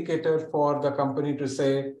good indicator for the company to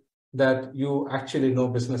say that you actually know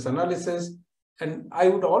business analysis. And I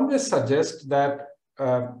would always suggest that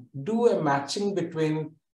do a matching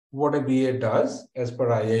between what a BA does as per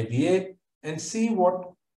IIBA and see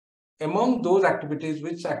what among those activities,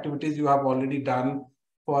 which activities you have already done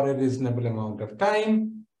for a reasonable amount of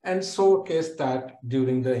time, and showcase that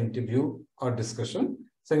during the interview or discussion,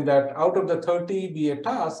 saying that out of the 30 BA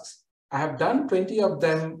tasks, I have done 20 of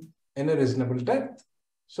them in a reasonable depth.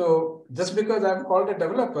 So just because I'm called a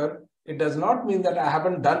developer, it does not mean that I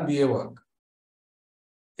haven't done BA work.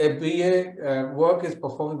 A BA work is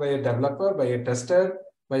performed by a developer, by a tester,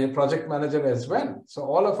 by a project manager as well. So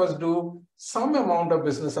all of us do some amount of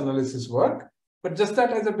business analysis work, but just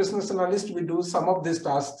that as a business analyst, we do some of these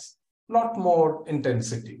tasks, lot more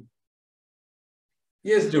intensity.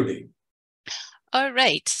 Yes, Judy. All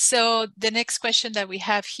right. So the next question that we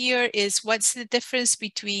have here is, what's the difference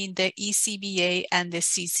between the ECBA and the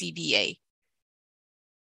CCBA?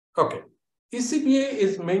 Okay. ECBA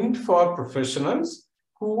is meant for professionals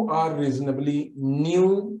who are reasonably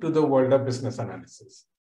new to the world of business analysis.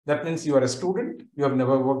 That means you are a student, you have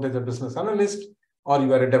never worked as a business analyst, or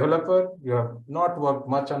you are a developer, you have not worked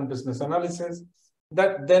much on business analysis.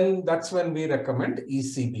 That's when we recommend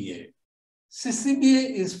ECBA.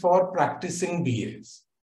 CCBA is for practicing BAs.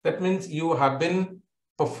 That means you have been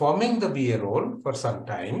performing the BA role for some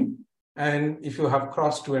time. And if you have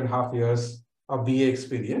crossed 2.5 years of BA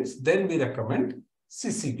experience, then we recommend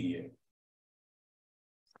CCBA.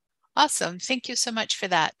 Awesome. Thank you so much for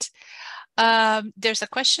that. There's a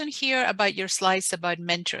question here about your slides about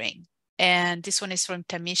mentoring. And this one is from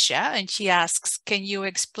Tamisha, and she asks, can you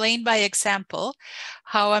explain by example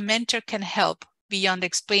how a mentor can help beyond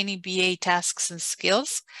explaining BA tasks and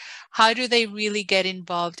skills? How do they really get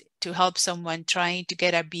involved to help someone trying to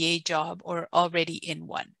get a BA job or already in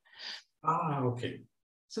one? Okay.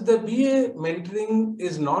 So the BA mentoring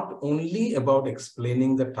is not only about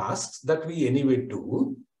explaining the tasks that we anyway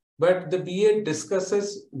do, but the BA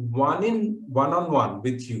discusses one-on-one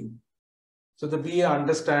with you. So the BA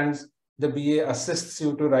understands, the BA assists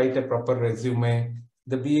you to write a proper resume.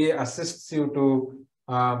 The BA assists you to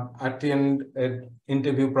attend an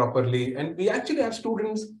interview properly. And we actually have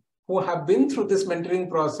students who have been through this mentoring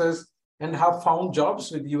process and have found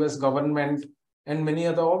jobs with US government and many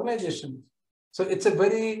other organizations. So it's a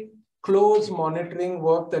very close monitoring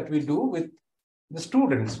work that we do with the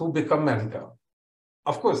students who become mentor.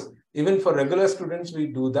 Of course, even for regular students, we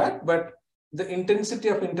do that, but the intensity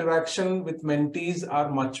of interaction with mentees are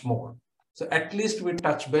much more. So at least we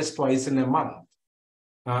touch base twice in a month.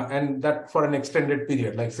 And that for an extended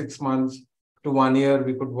period, like 6 months to 1 year,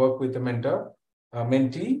 we could work with the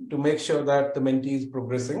mentee to make sure that the mentee is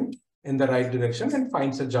progressing in the right direction and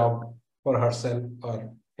finds a job for herself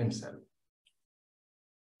or himself.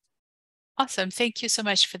 Awesome. Thank you so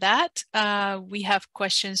much for that. We have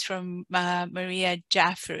questions from Maria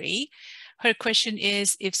Jaffrey. Her question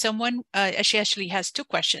is, if someone, she actually has 2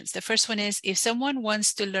 questions. The first one is, if someone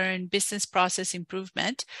wants to learn business process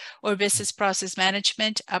improvement or business process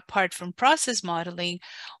management apart from process modeling,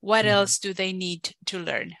 what else do they need to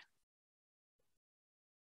learn?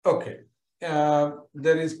 Okay.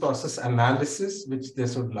 There is process analysis, which they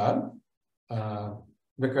should learn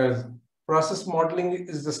because process modeling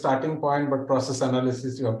is the starting point, but process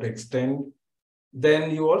analysis you have to extend.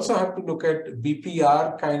 Then you also have to look at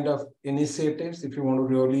BPR kind of initiatives if you want to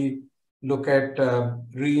really look at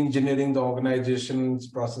re-engineering the organization's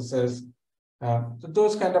processes. So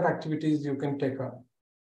those kind of activities you can take up.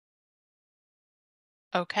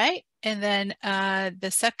 Okay. And then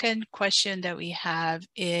the second question that we have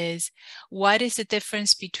is, what is the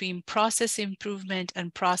difference between process improvement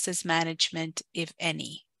and process management, if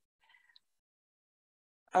any?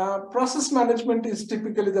 Process management is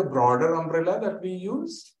typically the broader umbrella that we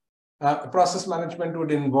use. Process management would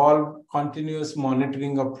involve continuous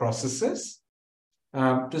monitoring of processes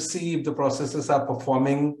to see if the processes are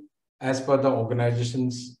performing as per the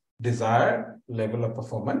organization's desired level of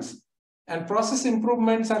performance. And process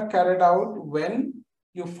improvements are carried out when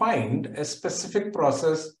you find a specific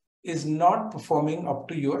process is not performing up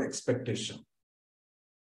to your expectation.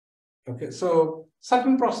 Okay, so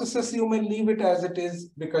certain processes you may leave it as it is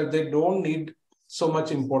because they don't need so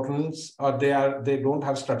much importance or they don't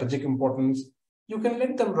have strategic importance. You can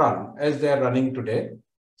let them run as they are running today.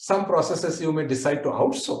 Some processes you may decide to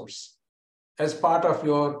outsource as part of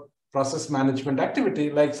your process management activity.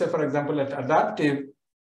 Like say, for example, at Adaptive,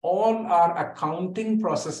 all our accounting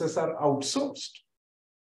processes are outsourced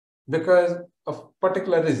because of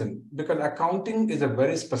particular reason, because accounting is a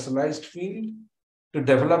very specialized field. To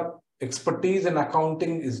develop expertise in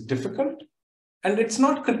accounting is difficult, and it's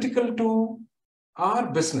not critical to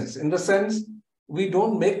our business in the sense we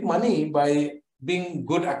don't make money by being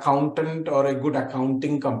good accountant or a good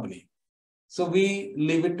accounting company. So we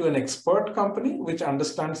leave it to an expert company which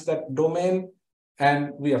understands that domain,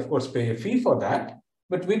 and we of course pay a fee for that,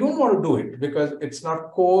 but we don't want to do it because it's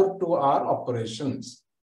not core to our operations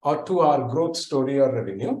or to our growth story or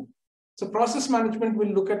revenue. So process management will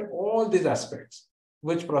look at all these aspects.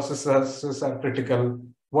 Which processes are critical,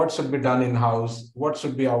 what should be done in-house, what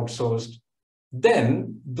should be outsourced.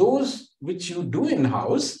 Then those which you do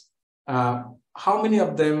in-house, how many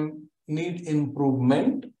of them need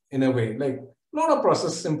improvement in a way? Like a lot of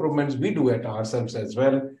process improvements we do at ourselves as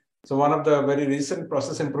well. So one of the very recent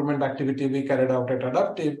process improvement activity we carried out at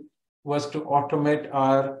Adaptive was to automate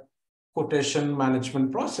our quotation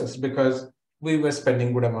management process because we were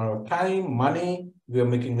spending good amount of time, money, we were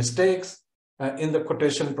making mistakes in the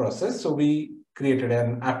quotation process. So we created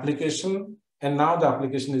an application, and now the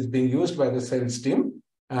application is being used by the sales team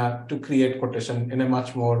to create quotation in a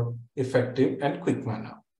much more effective and quick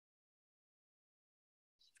manner.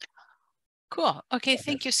 Cool. Okay,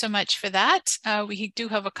 thank you so much for that. We do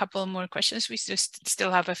have a couple more questions. We just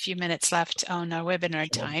still have a few minutes left on our webinar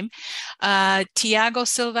time. Tiago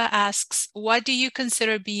Silva asks, what do you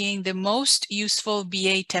consider being the most useful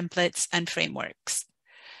BA templates and frameworks?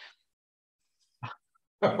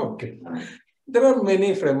 Okay. There are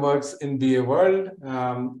many frameworks in BA world.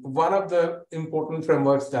 One of the important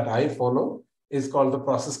frameworks that I follow is called the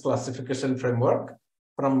Process Classification Framework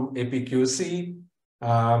from APQC.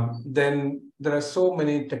 Then there are so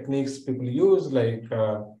many techniques people use, like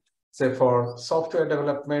say for software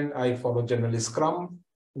development, I follow generally Scrum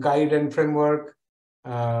guide and framework.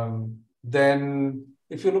 Then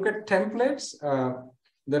if you look at templates,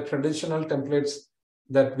 the traditional templates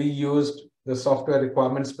that we used, the software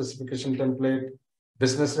requirement specification template,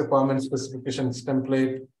 business requirement specifications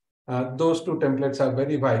template, those two templates are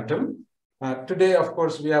very vital. Today, of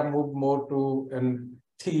course, we have moved more to an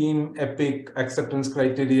theme, epic, acceptance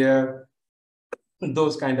criteria,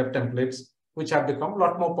 those kind of templates, which have become a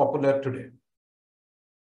lot more popular today.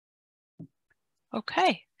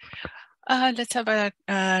 Okay. Let's have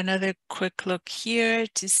another quick look here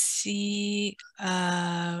to see.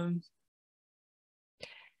 There's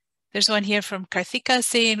one here from Karthika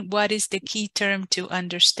saying, what is the key term to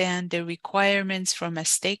understand the requirements from a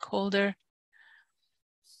stakeholder?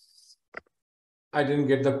 I didn't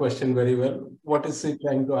get the question very well. What is he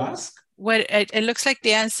trying to ask? What it looks like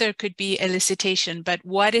the answer could be elicitation, but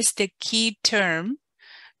what is the key term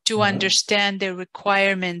to understand the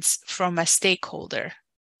requirements from a stakeholder?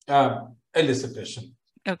 Elicitation.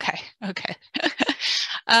 Okay.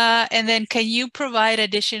 And then can you provide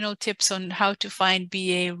additional tips on how to find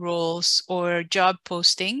BA roles or job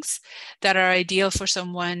postings that are ideal for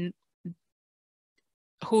someone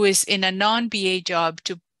who is in a non-BA job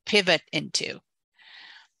to pivot into?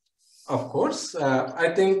 Of course.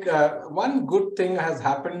 I think one good thing has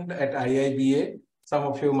happened at IIBA. Some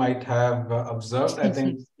of you might have observed. I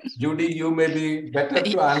think, Judy, you may be better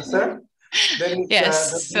to answer. There is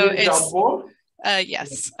yes, the BA job board.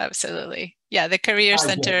 Yes, absolutely. Yeah, the Career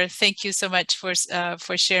Center. Yes. Thank you so much for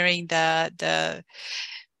sharing the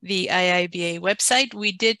IIBA website.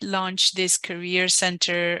 We did launch this Career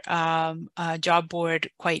Center job board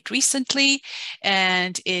quite recently,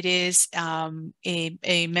 and it is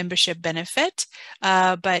a membership benefit,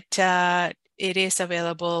 but it is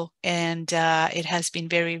available, and it has been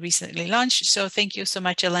very recently launched. So thank you so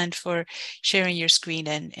much, Ellen, for sharing your screen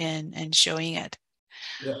and showing it.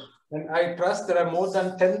 Yeah. And I trust there are more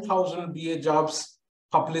than 10,000 BA jobs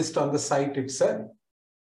published on the site itself.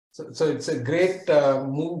 So it's a great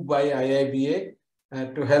move by IIBA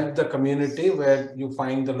to help the community where you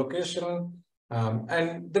find the location.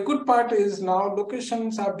 And the good part is now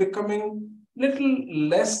locations are becoming little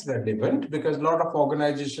less relevant because a lot of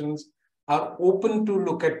organizations are open to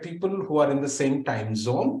look at people who are in the same time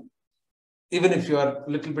zone. Even if you are a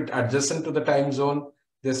little bit adjacent to the time zone,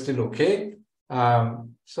 they're still okay.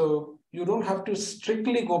 So you don't have to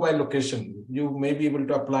strictly go by location. You may be able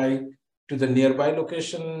to apply to the nearby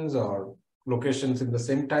locations or locations in the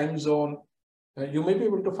same time zone. You may be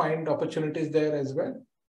able to find opportunities there as well.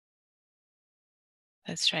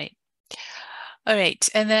 That's right. All right.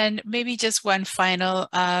 And then maybe just one final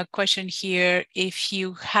question here. If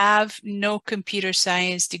you have no computer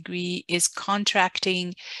science degree, is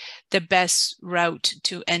contracting the best route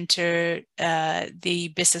to enter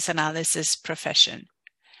the business analysis profession?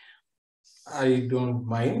 I don't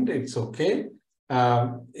mind. It's okay.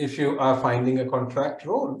 If you are finding a contract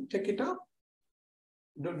role, take it up.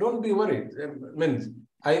 Don't be worried.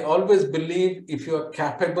 I always believe if you are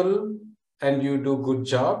capable and you do a good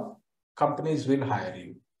job, companies will hire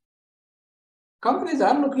you. Companies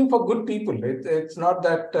are looking for good people. It's not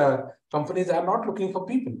that companies are not looking for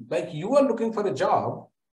people. Like you are looking for a job.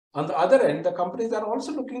 On the other end, the companies are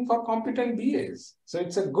also looking for competent BAs. So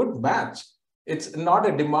it's a good match. It's not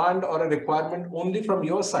a demand or a requirement only from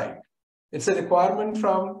your side. It's a requirement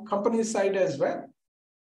from company's side as well.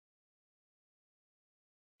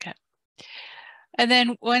 Okay. And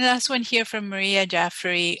then one last one here from Maria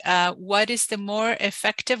Jaffrey. What is the more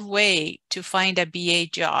effective way to find a BA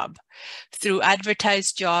job? Through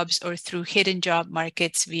advertised jobs or through hidden job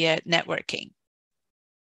markets via networking?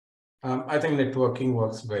 I think networking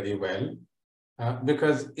works very well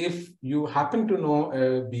because if you happen to know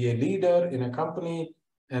a BA leader in a company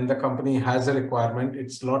and the company has a requirement,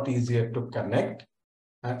 it's a lot easier to connect.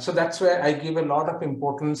 So that's why I give a lot of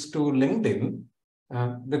importance to LinkedIn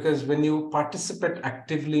because when you participate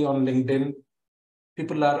actively on LinkedIn,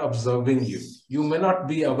 people are observing you. You may not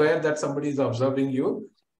be aware that somebody is observing you,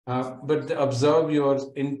 but they observe your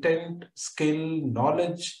intent, skill,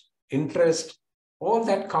 knowledge, interest. all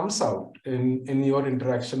that comes out in your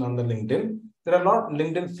interaction on the LinkedIn. There are a lot of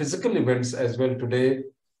LinkedIn physical events as well today.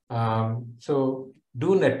 So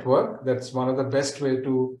do network. That's one of the best way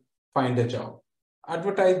to find a job.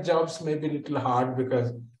 Advertised jobs may be a little hard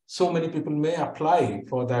because so many people may apply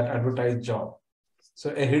for that advertised job.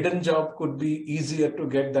 So a hidden job could be easier to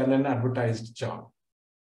get than an advertised job.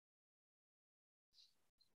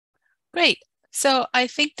 Great. So I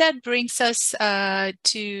think that brings us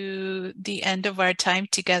to the end of our time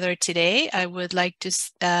together today. I would like to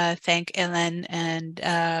thank Ellen and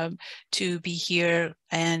to be here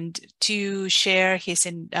and to share his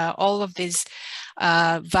all of this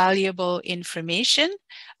valuable information.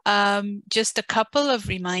 Just a couple of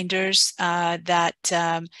reminders that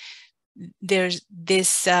there's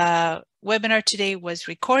this webinar today was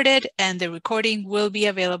recorded, and the recording will be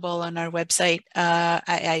available on our website,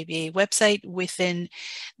 IIBA website, within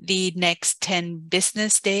the next 10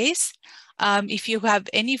 business days. If you have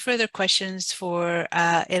any further questions for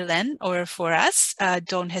Ellen or for us,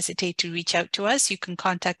 don't hesitate to reach out to us. You can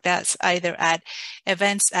contact us either at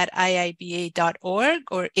events@iiba.org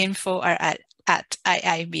or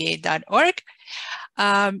info@iiba.org.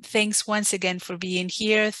 Thanks once again for being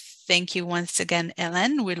here. Thank you once again,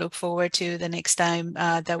 Ellen. We look forward to the next time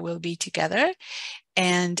that we'll be together.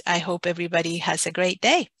 And I hope everybody has a great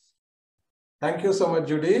day. Thank you so much,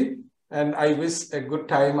 Judy. And I wish a good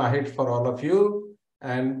time ahead for all of you.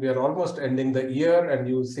 And we are almost ending the year, and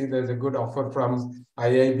you see there's a good offer from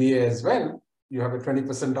IIBA as well. You have a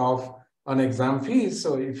 20% off on exam fees.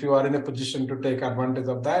 So if you are in a position to take advantage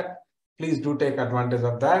of that, please do take advantage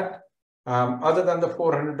of that. Other than the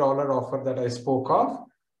 $400 offer that I spoke of,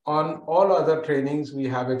 on all other trainings, we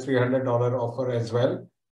have a $300 offer as well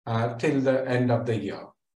till the end of the year.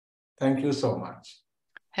 Thank you so much.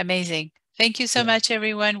 Amazing. Thank you so much,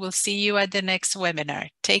 everyone. We'll see you at the next webinar.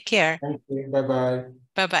 Take care. Thank you. Bye-bye.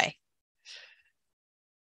 Bye-bye.